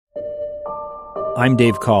I'm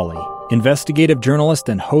Dave Cawley, investigative journalist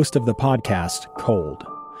and host of the podcast Cold.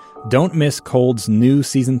 Don't miss Cold's new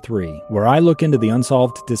Season 3, where I look into the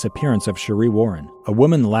unsolved disappearance of Sheree Warren, a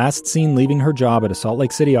woman last seen leaving her job at a Salt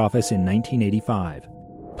Lake City office in 1985.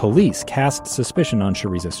 Police cast suspicion on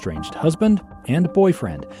Sheree's estranged husband and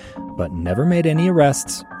boyfriend, but never made any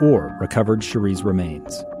arrests or recovered Sheree's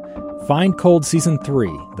remains. Find Cold Season 3,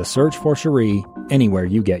 The Search for Sheree, anywhere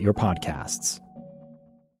you get your podcasts.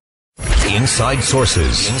 Inside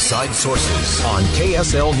Sources on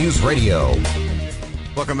KSL News Radio.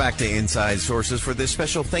 Welcome back to Inside Sources for this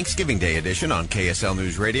special Thanksgiving Day edition on KSL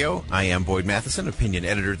News Radio. I am Boyd Matheson, opinion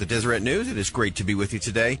editor at the Deseret News. It is great to be with you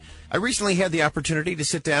today. I recently had the opportunity to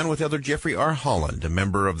sit down with Elder Jeffrey R. Holland, a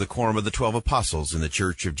member of the Quorum of the 12 Apostles in the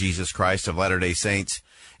Church of Jesus Christ of Latter-day Saints.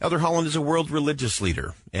 Elder Holland is a world religious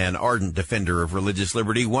leader, an ardent defender of religious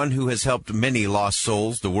liberty, one who has helped many lost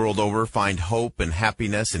souls the world over find hope and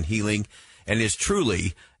happiness and healing, and is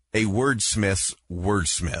truly a wordsmith's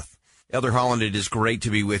wordsmith. Elder Holland, it is great to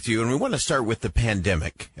be with you, and we want to start with the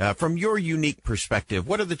pandemic. From your unique perspective,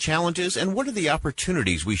 what are the challenges and what are the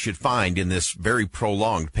opportunities we should find in this very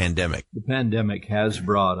prolonged pandemic? The pandemic has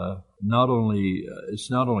brought it's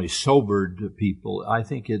not only sobered people, I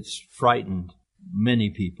think it's frightened many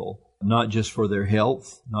people, not just for their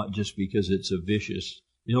health, not just because it's a vicious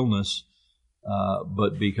illness,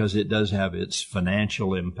 but because it does have its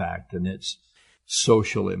financial impact and its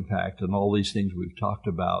social impact and all these things we've talked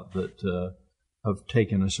about that have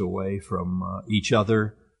taken us away from each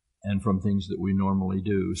other and from things that we normally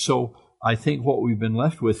do. So I think what we've been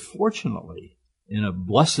left with, fortunately, in a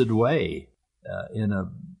blessed way, in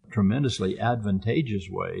a tremendously advantageous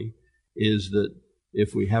way, is that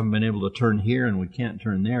if we haven't been able to turn here and we can't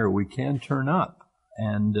turn there, we can turn up.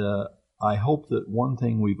 And I hope that one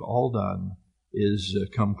thing we've all done is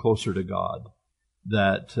come closer to God,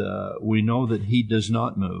 that we know that He does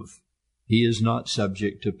not move. He is not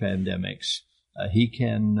subject to pandemics. He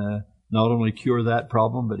can not only cure that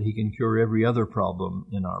problem, but He can cure every other problem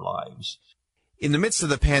in our lives. In the midst of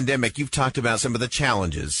the pandemic, you've talked about some of the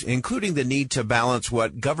challenges, including the need to balance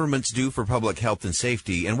what governments do for public health and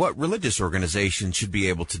safety and what religious organizations should be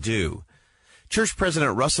able to do. Church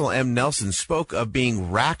President Russell M. Nelson spoke of being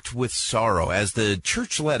racked with sorrow as the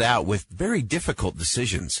church led out with very difficult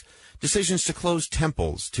decisions to close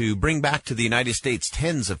temples, to bring back to the United States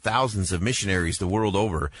tens of thousands of missionaries the world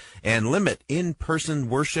over, and limit in-person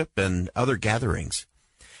worship and other gatherings.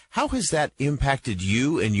 How has that impacted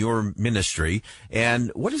you and your ministry,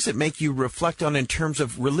 and what does it make you reflect on in terms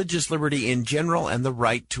of religious liberty in general and the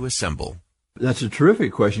right to assemble? That's a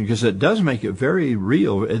terrific question because it does make it very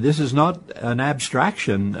real. This is not an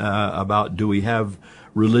abstraction about do we have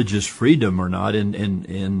religious freedom or not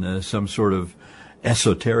in some sort of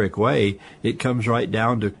esoteric way. It comes right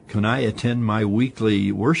down to, can I attend my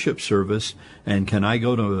weekly worship service, and can I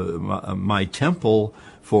go to my temple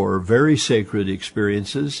for very sacred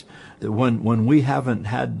experiences? When we haven't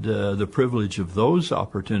had the privilege of those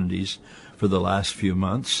opportunities for the last few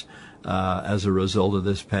months as a result of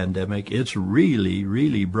this pandemic, it's really,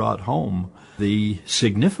 really brought home the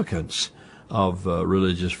significance of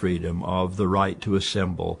religious freedom, of the right to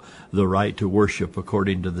assemble, the right to worship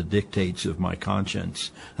according to the dictates of my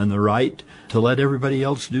conscience, and the right to let everybody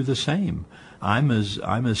else do the same. I'm as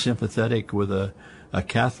sympathetic with a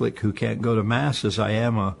Catholic who can't go to Mass as I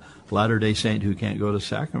am a Latter-day Saint who can't go to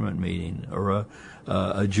sacrament meeting, or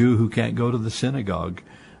a Jew who can't go to the synagogue.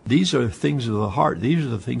 These are things of the heart. These are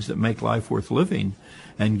the things that make life worth living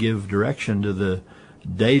and give direction to the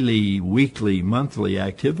daily, weekly, monthly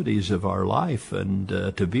activities of our life. And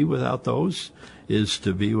to be without those is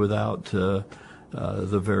to be without the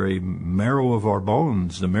very marrow of our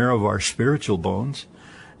bones, the marrow of our spiritual bones.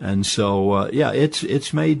 And so,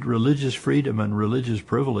 it's made religious freedom and religious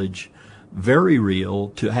privilege very real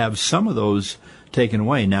to have some of those taken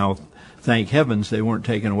away. Now, thank heavens they weren't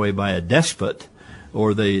taken away by a despot,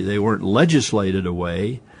 or they weren't legislated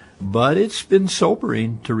away, but it's been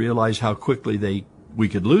sobering to realize how quickly we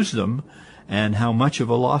could lose them, and how much of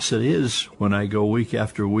a loss it is when I go week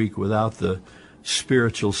after week without the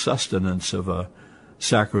spiritual sustenance of a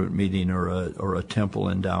sacrament meeting or a temple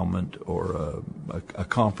endowment or a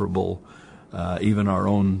comparable, even our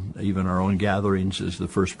own gatherings as the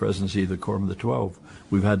First Presidency of the Quorum of the 12.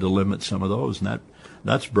 We've had to limit some of those, and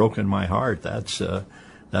that's broken my heart. That's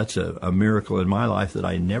a miracle in my life that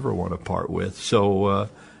I never want to part with. So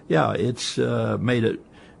it's made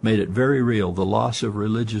it very real. The loss of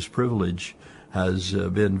religious privilege has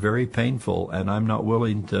been very painful, and I'm not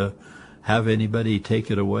willing to have anybody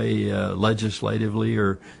take it away legislatively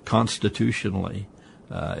or constitutionally.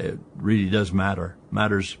 It really does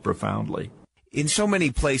matters profoundly. In so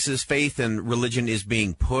many places, faith and religion is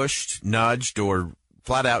being pushed, nudged, or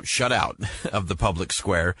flat out shut out of the public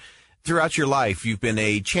square. Throughout your life, you've been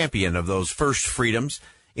a champion of those first freedoms.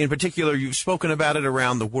 In particular, you've spoken about it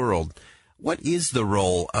around the world. What is the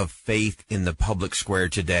role of faith in the public square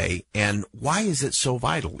today, and why is it so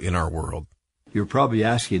vital in our world? You're probably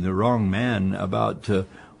asking the wrong man about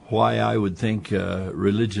why I would think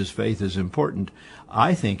religious faith is important.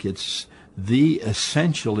 I think it's the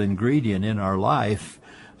essential ingredient in our life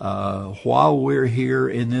while we're here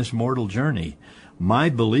in this mortal journey. My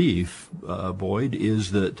belief, Boyd,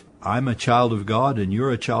 is that I'm a child of God and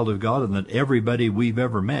you're a child of God, and that everybody we've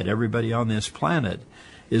ever met, everybody on this planet,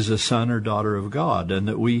 is a son or daughter of God, and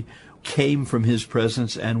that we came from His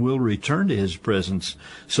presence and will return to His presence.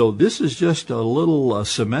 So this is just a little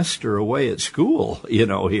semester away at school,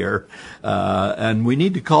 here, and we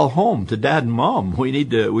need to call home to Dad and Mom. We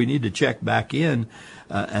need to check back in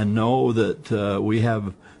and know that we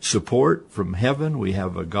have support from heaven. We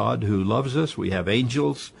have a God who loves us. We have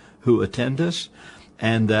angels who attend us,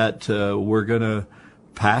 and that we're going to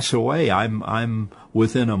pass away. I'm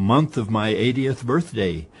within a month of my 80th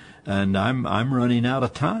birthday, and I'm running out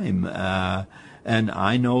of time. And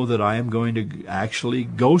I know that I am going to actually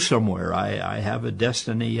go somewhere. I have a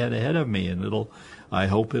destiny yet ahead of me, and I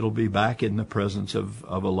hope it'll be back in the presence of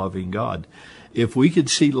a loving God. If we could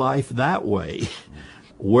see life that way,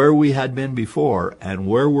 where we had been before and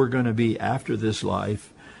where we're going to be after this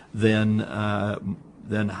life, then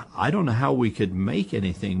I don't know how we could make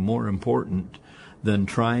anything more important than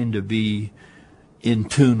trying to be in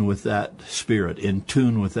tune with that spirit, in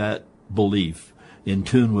tune with that belief, in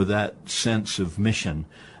tune with that sense of mission.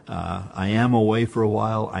 I am away for a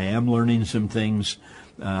while. I am learning some things,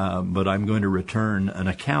 but I'm going to return an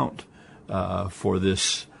account for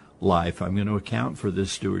this life. I'm going to account for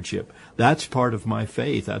this stewardship. That's part of my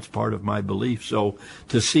faith. That's part of my belief. So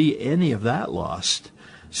to see any of that lost,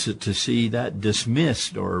 to see that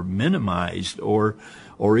dismissed or minimized, or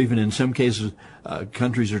even in some cases,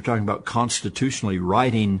 countries are talking about constitutionally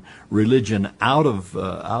writing religion out of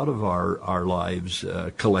our lives,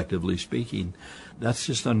 collectively speaking. That's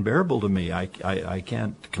just unbearable to me. I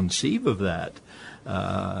can't conceive of that,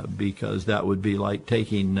 because that would be like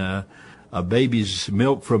taking a baby's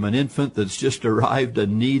milk from an infant that's just arrived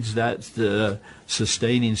and needs that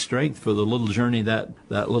sustaining strength for the little journey that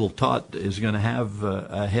little tot is going to have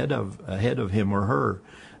ahead of him or her.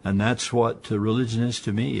 And that's what religion is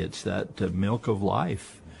to me. It's that milk of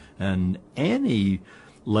life. And any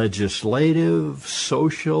legislative,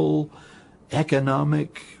 social,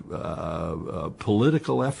 economic,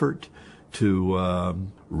 political effort to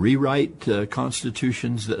rewrite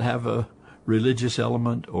constitutions that have a religious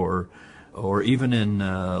element, or even in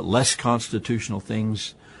less constitutional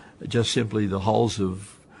things, just simply the halls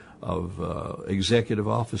of executive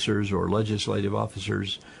officers or legislative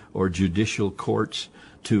officers or judicial courts,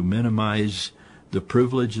 to minimize the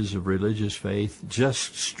privileges of religious faith,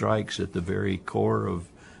 just strikes at the very core of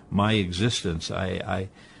my existence. I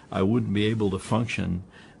wouldn't be able to function,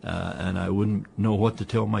 and I wouldn't know what to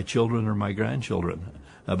tell my children or my grandchildren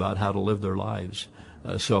about how to live their lives.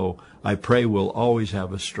 So I pray we'll always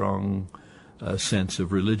have a strong sense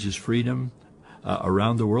of religious freedom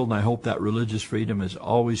around the world, and I hope that religious freedom is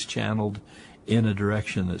always channeled in a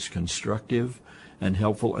direction that's constructive and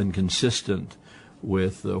helpful and consistent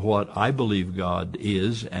with what I believe God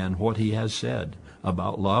is and what He has said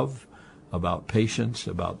about love, about patience,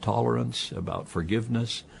 about tolerance, about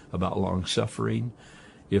forgiveness, about long-suffering.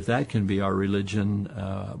 If that can be our religion,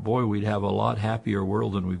 boy, we'd have a lot happier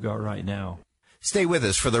world than we've got right now. Stay with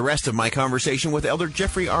us for the rest of my conversation with Elder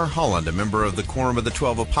Jeffrey R. Holland, a member of the Quorum of the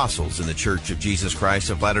 12 Apostles in the Church of Jesus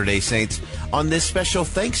Christ of Latter-day Saints, on this special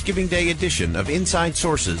Thanksgiving Day edition of Inside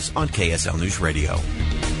Sources on KSL News Radio.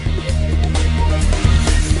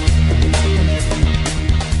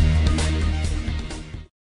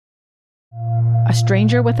 A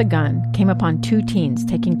stranger with a gun came upon two teens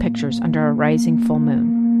taking pictures under a rising full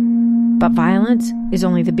moon. But violence is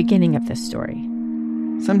only the beginning of this story.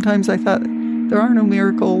 Sometimes I thought, there are no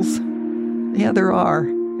miracles. Yeah, there are,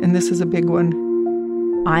 and this is a big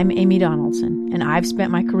one. I'm Amy Donaldson, and I've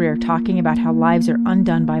spent my career talking about how lives are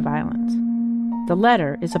undone by violence. The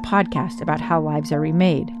Letter is a podcast about how lives are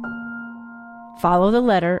remade. Follow The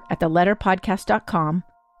Letter at theletterpodcast.com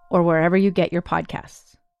or wherever you get your podcasts.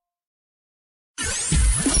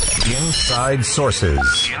 Inside Sources.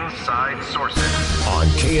 Inside Sources. On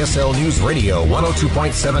KSL News Radio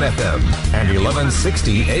 102.7 FM and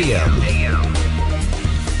 1160 AM.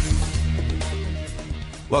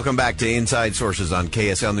 Welcome back to Inside Sources on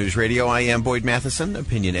KSL News Radio. I am Boyd Matheson,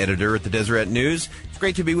 opinion editor at the Deseret News. It's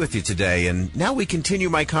Great to be with you today, and now we continue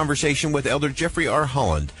my conversation with Elder Jeffrey R.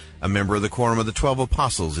 Holland, a member of the Quorum of the 12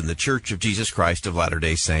 Apostles in the Church of Jesus Christ of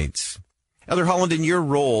Latter-day Saints. Elder Holland, in your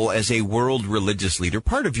role as a world religious leader,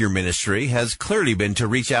 part of your ministry has clearly been to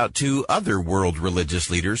reach out to other world religious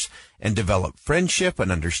leaders and develop friendship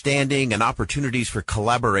and understanding and opportunities for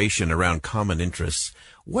collaboration around common interests.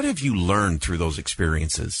 What have you learned through those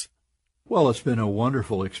experiences? Well, it's been a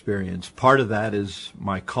wonderful experience. Part of that is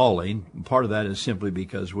my calling. Part of that is simply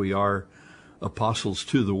because we are apostles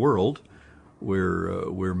to the world.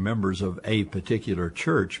 We're members of a particular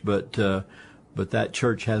church, but that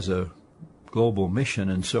church has a global mission,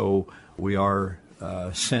 and so we are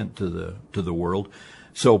sent to the world.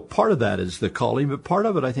 So part of that is the calling, but part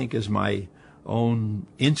of it, I think, is my own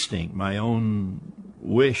instinct, my own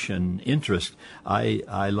wish and interest.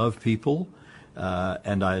 I love people.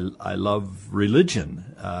 And I love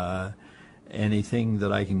religion. Anything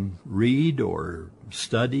that I can read or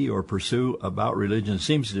study or pursue about religion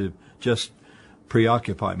seems to just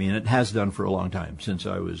preoccupy me, and it has done for a long time, since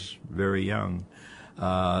I was very young.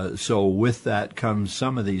 So with that comes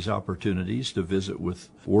some of these opportunities to visit with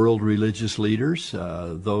world religious leaders,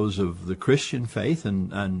 those of the Christian faith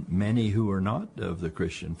and many who are not of the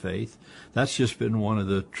Christian faith. That's just been one of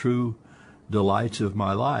the true delights of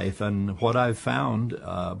my life. And what I've found,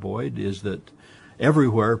 Boyd, is that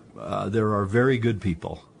everywhere there are very good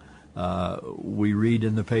people. We read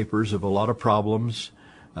in the papers of a lot of problems.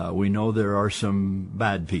 We know there are some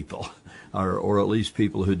bad people, or at least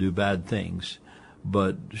people who do bad things.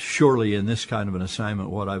 But surely in this kind of an assignment,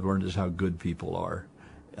 what I've learned is how good people are.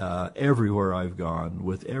 Everywhere I've gone,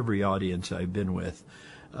 with every audience I've been with,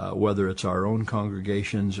 whether it's our own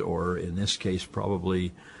congregations or, in this case,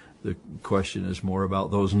 probably the question is more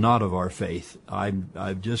about those not of our faith.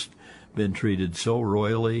 I've just been treated so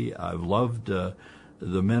royally. I've loved the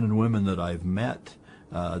men and women that I've met.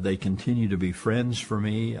 They continue to be friends for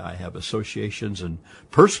me. I have associations and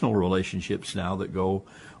personal relationships now that go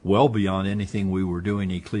well beyond anything we were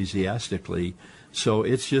doing ecclesiastically. So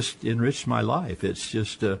it's just enriched my life. It's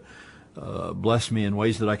just blessed me in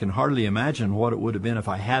ways that I can hardly imagine what it would have been if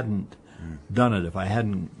I hadn't done it, if I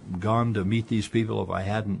hadn't gone to meet these people, if I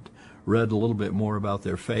hadn't read a little bit more about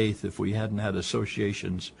their faith, if we hadn't had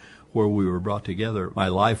associations where we were brought together. My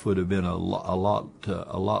life would have been a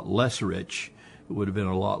lot less rich. It would have been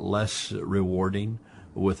a lot less rewarding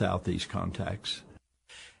without these contacts.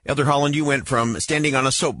 Elder Holland, you went from standing on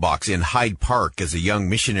a soapbox in Hyde Park as a young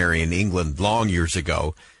missionary in England long years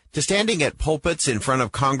ago to standing at pulpits in front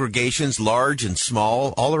of congregations large and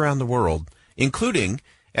small all around the world, including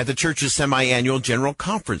at the church's semi-annual general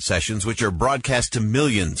conference sessions, which are broadcast to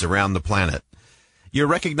millions around the planet. You're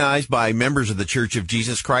recognized by members of the Church of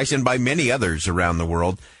Jesus Christ and by many others around the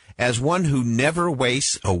world as one who never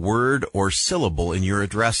wastes a word or syllable in your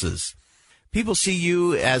addresses. People see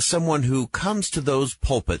you as someone who comes to those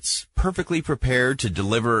pulpits perfectly prepared to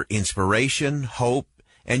deliver inspiration, hope,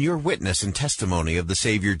 and your witness and testimony of the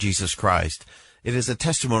Savior Jesus Christ. It is a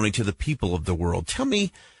testimony to the people of the world. Tell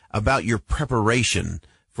me about your preparation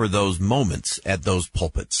for those moments at those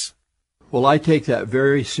pulpits. Well, I take that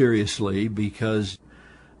very seriously because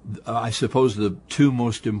I suppose the two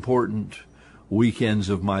most important weekends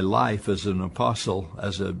of my life as an apostle,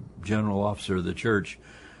 as a general officer of the church,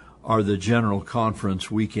 are the general conference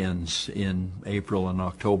weekends in April and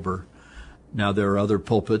October. Now, there are other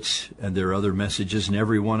pulpits and there are other messages, and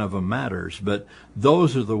every one of them matters, but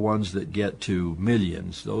those are the ones that get to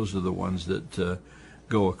millions. Those are the ones that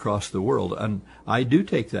go across the world, and I do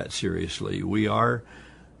take that seriously.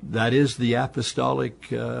 That is the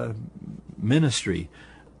apostolic ministry.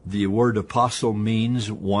 The word apostle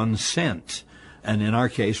means one sent, and in our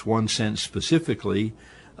case, one sent specifically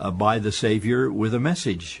by the Savior with a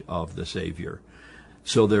message of the Savior.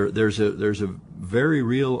 So there's a very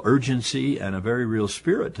real urgency and a very real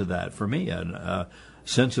spirit to that for me, and a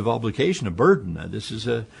sense of obligation, a burden.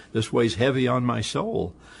 This weighs heavy on my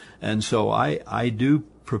soul, and so I do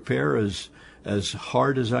prepare as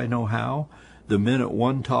hard as I know how. The minute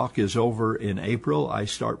one talk is over in April, I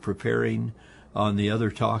start preparing on the other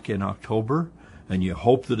talk in October, and you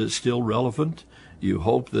hope that it's still relevant. You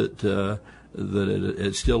hope that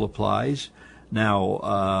it still applies.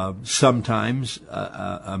 Now, sometimes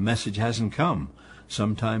a message hasn't come.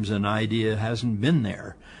 Sometimes an idea hasn't been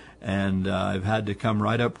there. And I've had to come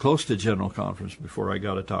right up close to General Conference before I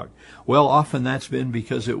got to talk. Well, often that's been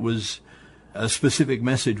because it was a specific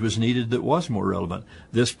message was needed that was more relevant.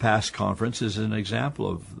 This past conference is an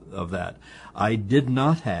example of that. I did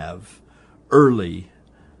not have early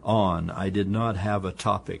on, I did not have a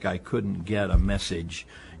topic. I couldn't get a message.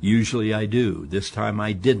 Usually I do. This time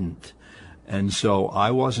I didn't. And so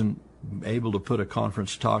I wasn't able to put a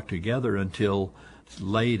conference talk together until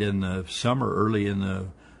late in the summer, early in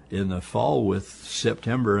the fall, with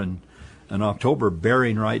September and October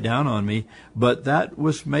bearing right down on me. But that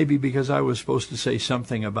was maybe because I was supposed to say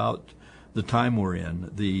something about the time we're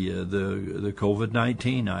in, the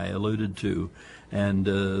COVID-19 I alluded to, and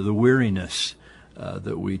the weariness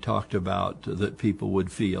that we talked about that people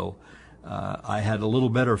would feel. I had a little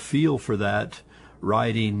better feel for that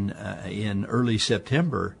writing in early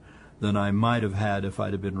September than I might have had if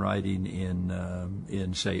I'd have been writing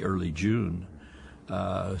in say early June.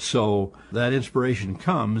 So that inspiration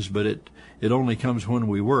comes, but it only comes when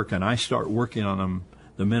we work, and I start working on them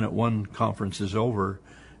the minute one conference is over,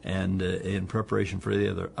 and in preparation for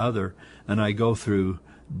the other, and I go through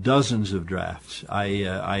dozens of drafts.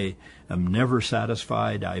 I am never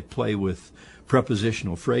satisfied. I play with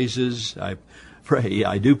prepositional phrases. I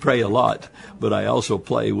do pray a lot, but I also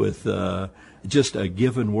play with just a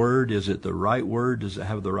given word. Is it the right word? Does it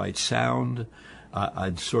have the right sound?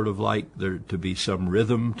 I'd sort of like there to be some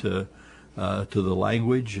rhythm to the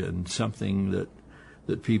language, and something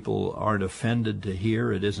that people aren't offended to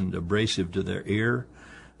hear. It isn't abrasive to their ear.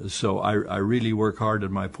 So I really work hard,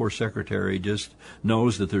 and my poor secretary just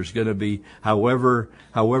knows that there's going to be, however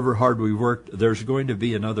hard we work, there's going to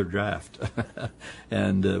be another draft.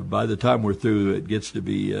 And by the time we're through, it gets to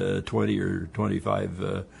be 20 or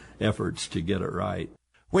 25 efforts to get it right.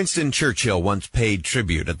 Winston Churchill once paid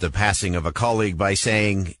tribute at the passing of a colleague by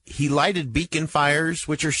saying, "He lighted beacon fires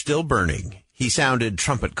which are still burning. He sounded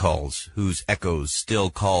trumpet calls whose echoes still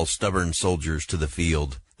call stubborn soldiers to the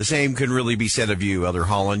field." The same can really be said of you, Elder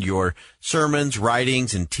Holland. Your sermons,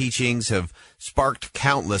 writings, and teachings have sparked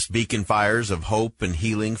countless beacon fires of hope and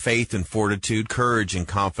healing, faith and fortitude, courage and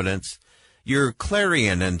confidence. Your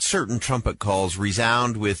clarion and certain trumpet calls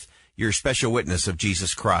resound with your special witness of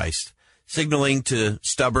Jesus Christ, signaling to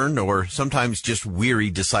stubborn or sometimes just weary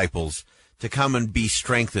disciples to come and be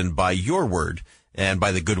strengthened by your word and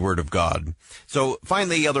by the good word of God. So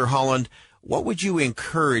finally, Elder Holland, what would you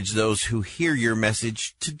encourage those who hear your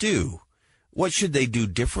message to do? What should they do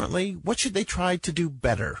differently? What should they try to do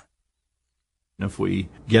better? If we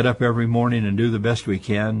get up every morning and do the best we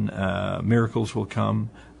can, miracles will come.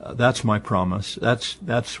 That's my promise.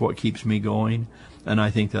 That's what keeps me going, and I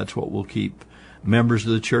think that's what will keep members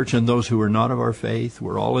of the church and those who are not of our faith.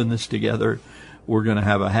 We're all in this together. We're going to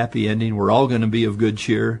have a happy ending. We're all going to be of good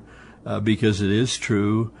cheer because it is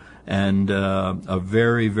true. And a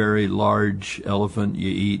very, very large elephant you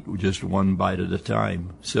eat just one bite at a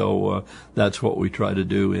time. So that's what we try to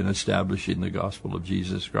do in establishing the gospel of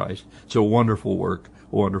Jesus Christ. It's a wonderful work,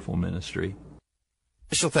 a wonderful ministry.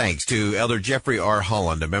 Special thanks to Elder Jeffrey R.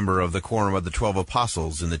 Holland, a member of the Quorum of the 12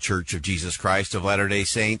 Apostles in the Church of Jesus Christ of Latter-day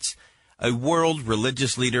Saints, a world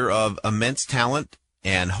religious leader of immense talent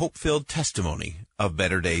and hope-filled testimony of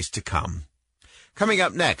better days to come. Coming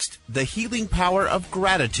up next, the healing power of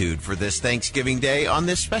gratitude for this Thanksgiving Day on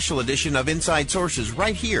this special edition of Inside Sources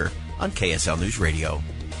right here on KSL News Radio.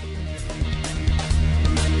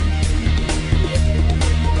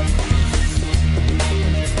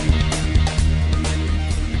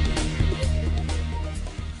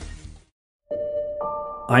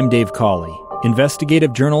 I'm Dave Cawley,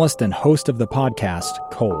 investigative journalist and host of the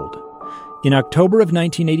podcast Cold. In October of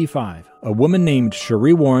 1985, a woman named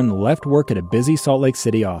Cherie Warren left work at a busy Salt Lake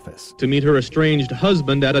City office to meet her estranged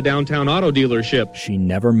husband at a downtown auto dealership. She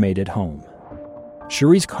never made it home.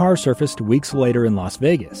 Cherie's car surfaced weeks later in Las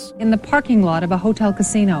Vegas. In the parking lot of a hotel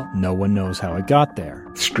casino. No one knows how it got there.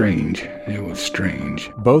 Strange. It was strange.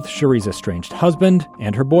 Both Cherie's estranged husband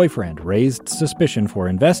and her boyfriend raised suspicion for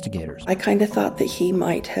investigators. I kind of thought that he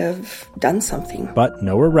might have done something. But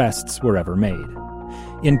no arrests were ever made.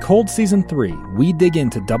 In Cold Season 3, we dig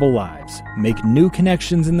into double lives, make new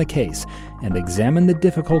connections in the case, and examine the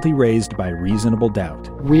difficulty raised by reasonable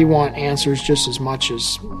doubt. We want answers just as much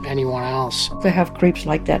as anyone else. They have creeps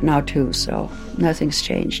like that now too, so nothing's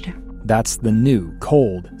changed. That's the new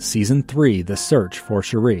Cold Season 3, The Search for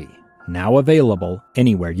Cherie, now available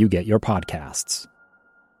anywhere you get your podcasts.